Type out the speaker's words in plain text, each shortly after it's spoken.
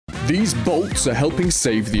These bolts are helping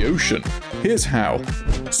save the ocean. Here's how.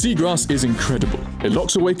 Seagrass is incredible. It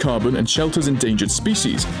locks away carbon and shelters endangered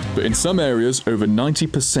species, but in some areas over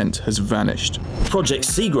 90% has vanished. Project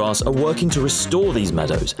Seagrass are working to restore these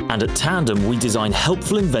meadows, and at Tandem we design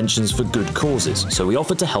helpful inventions for good causes, so we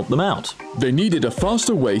offer to help them out. They needed a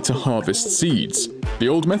faster way to harvest seeds. The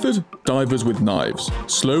old method? Divers with knives.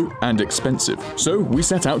 Slow and expensive. So we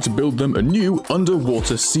set out to build them a new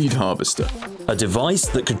underwater seed harvester. A device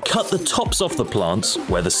that could cut the tops off the plants,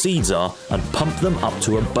 where the seeds are, and pump them up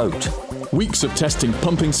to a boat. Weeks of testing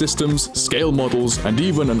pumping systems, scale models, and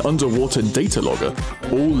even an underwater data logger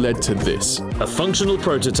all led to this. A functional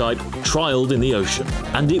prototype trialed in the ocean,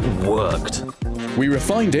 and it worked. We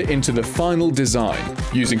refined it into the final design,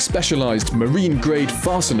 using specialized marine-grade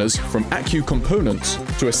fasteners from Accu components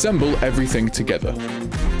to assemble everything together.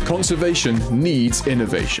 Conservation needs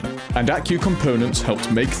innovation, and Accu components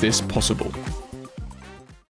helped make this possible.